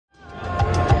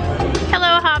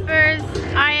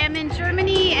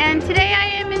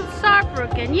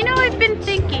You know, I've been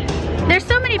thinking, there's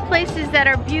so many places that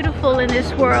are beautiful in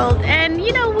this world, and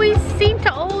you know, we seem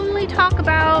to only talk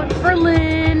about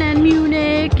Berlin and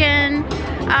Munich and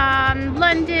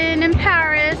London and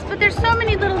Paris, but there's so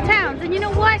many little towns, and you know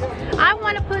what? I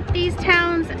want to put these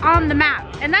towns on the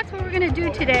map, and that's what we're going to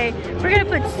do today. We're going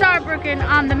to put Saarbrücken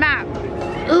on the map.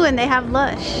 Ooh, and they have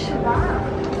Lush.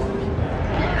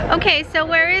 Okay, so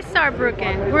where is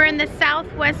Saarbrücken? We're in the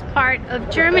southwest part of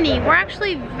Germany. We're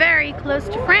actually very close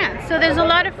to France, so there's a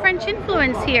lot of French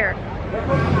influence here.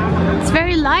 It's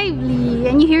very lively,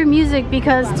 and you hear music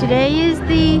because today is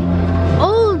the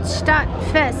Old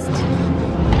Stadtfest.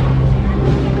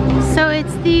 So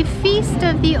it's the feast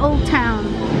of the old town,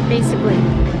 basically.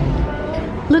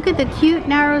 Look at the cute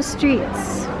narrow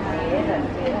streets.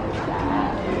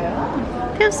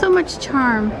 They have so much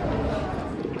charm.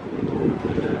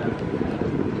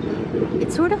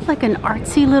 It's sort of like an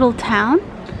artsy little town.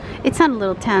 It's not a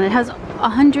little town. It has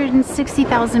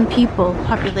 160,000 people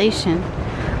population.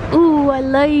 Ooh, I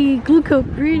like. Look how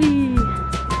pretty.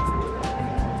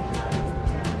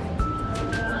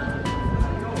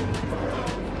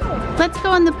 Let's go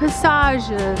on the Passage,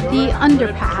 the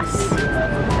underpass.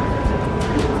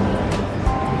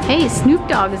 Hey, Snoop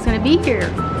Dogg is going to be here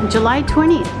on July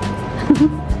 20th.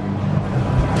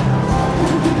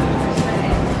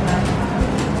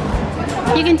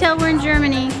 You can tell we're in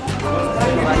Germany.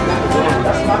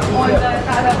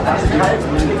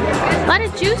 A lot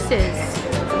of juices.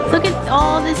 Look at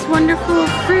all this wonderful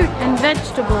fruit and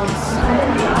vegetables.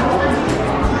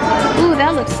 Ooh,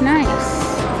 that looks nice.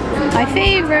 My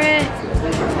favorite.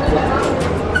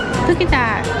 Look at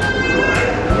that.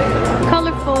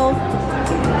 Colorful.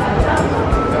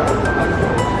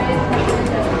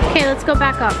 Okay, let's go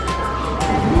back up.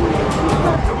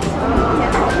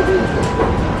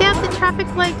 They have the traffic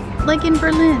like in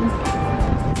Berlin.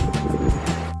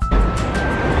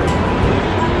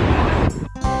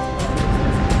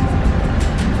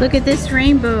 Look at this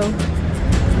rainbow.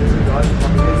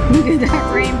 Look at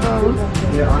that rainbow.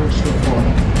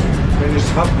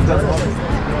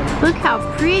 Look how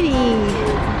pretty.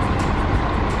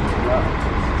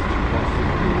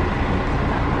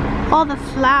 All the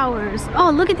flowers.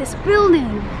 Oh, look at this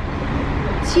building.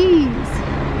 Jeez.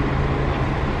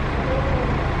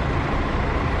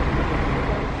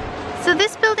 So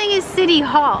this building is City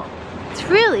Hall. It's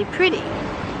really pretty.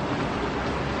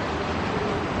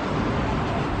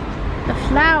 The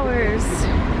flowers.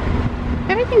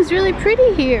 Everything's really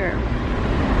pretty here.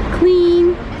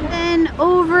 Clean. And then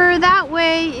over that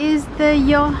way is the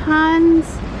Johannes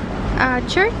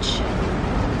Church,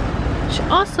 which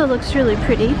also looks really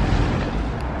pretty.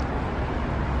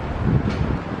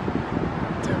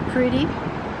 So pretty.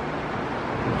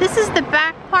 This is the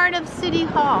back part of City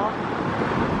Hall.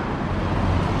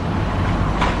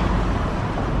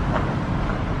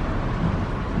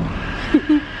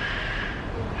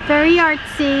 Very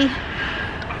artsy.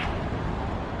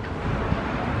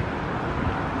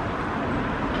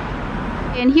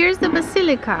 And here's the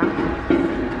Basilica.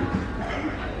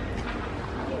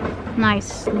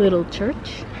 Nice little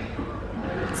church.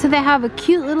 So they have a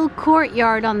cute little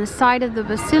courtyard on the side of the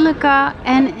Basilica,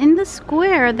 and in the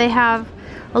square they have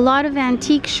a lot of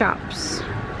antique shops.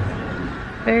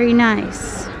 Very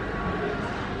nice.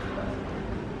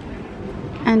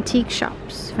 Antique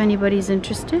shops, if anybody's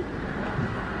interested.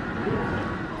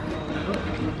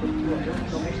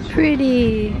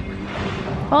 Pretty.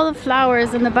 All the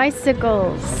flowers and the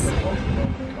bicycles.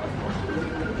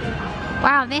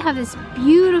 Wow, they have this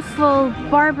beautiful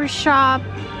barbershop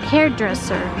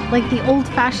hairdresser, like the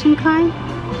old-fashioned kind.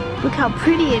 Look how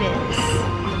pretty it is.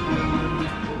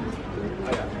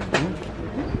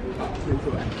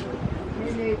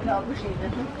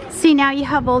 See, now you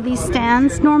have all these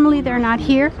stands. Normally they're not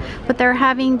here, but they're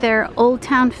having their Old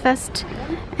Town Fest,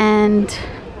 and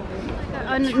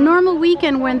a normal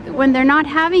weekend when they're not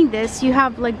having this, you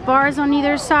have like bars on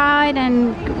either side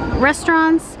and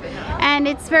restaurants, and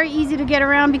it's very easy to get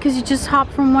around because you just hop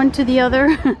from one to the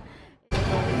other.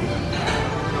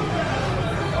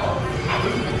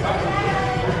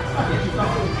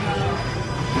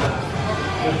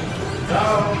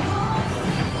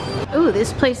 Ooh,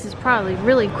 this place is probably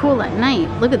really cool at night.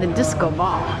 Look at the disco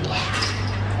ball. Yeah.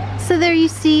 So there you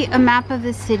see a map of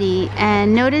the city,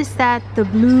 and notice that the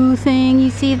blue thing you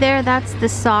see there, that's the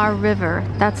Saar River.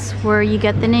 That's where you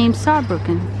get the name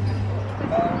Saarbrücken.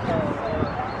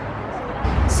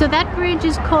 So that bridge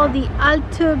is called the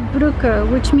Alte Brücke,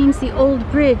 which means the old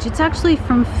bridge. It's actually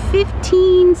from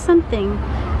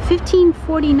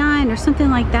 1549 or something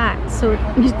like that. So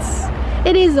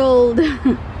it is old. So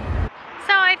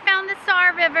I found the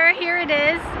Saar River. whatever, here it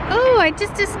is. Oh, I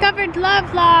just discovered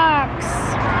love locks.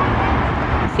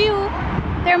 Phew,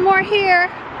 there are more here.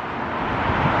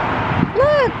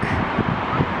 Look.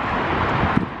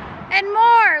 And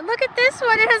more. Look at this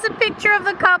one. It has a picture of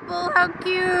the couple. How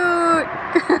cute.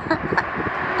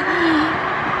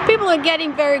 People are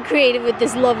getting very creative with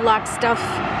this love lock stuff.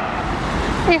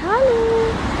 Hey, hello.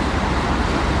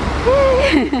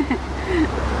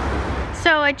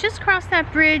 So I just crossed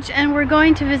that bridge and we're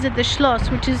going to visit the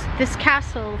Schloss, which is this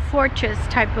castle, fortress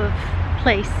type of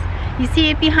place. You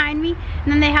see it behind me?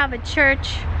 And then they have a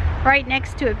church right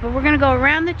next to it. But we're gonna go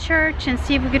around the church and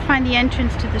see if we could find the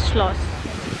entrance to the Schloss.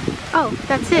 Oh,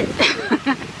 that's it.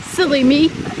 Silly me.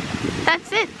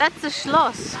 That's it. That's the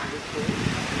Schloss.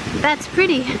 That's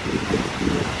pretty.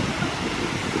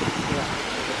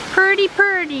 Purdy,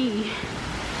 purdy.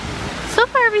 So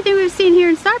far everything we've seen here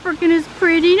in Saarbrücken is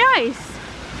pretty nice.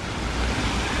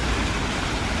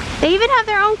 They even have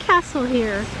their own castle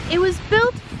here. It was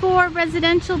built for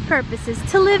residential purposes,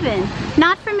 to live in,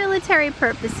 not for military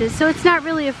purposes, so it's not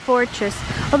really a fortress.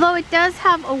 Although it does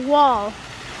have a wall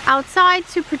outside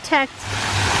to protect.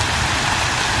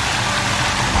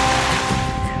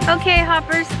 Okay,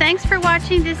 hoppers, thanks for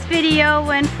watching this video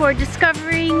and for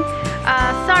discovering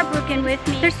Saarbrücken with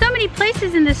me. There's so many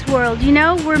places in this world, you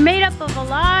know. We're made up of a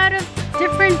lot of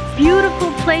different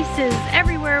beautiful places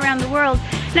everywhere around the world.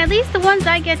 And at least the ones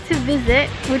I get to visit,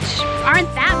 which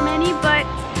aren't that many, but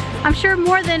I'm sure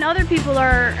more than other people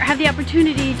have the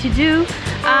opportunity to do,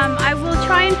 I will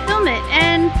try and film it.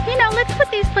 And, you know, let's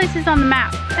put these places on the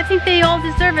map. I think they all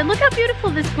deserve it. Look how beautiful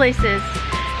this place is.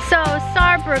 So,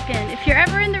 Saarbrücken, if you're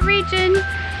ever in the region,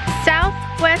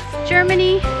 southwest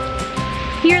Germany,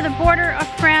 near the border of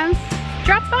France,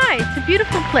 drop by. It's a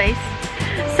beautiful place.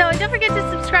 So don't forget to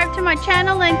subscribe to my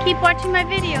channel and keep watching my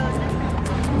videos.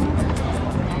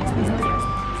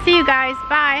 See you guys.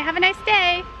 Bye. Have a nice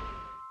day.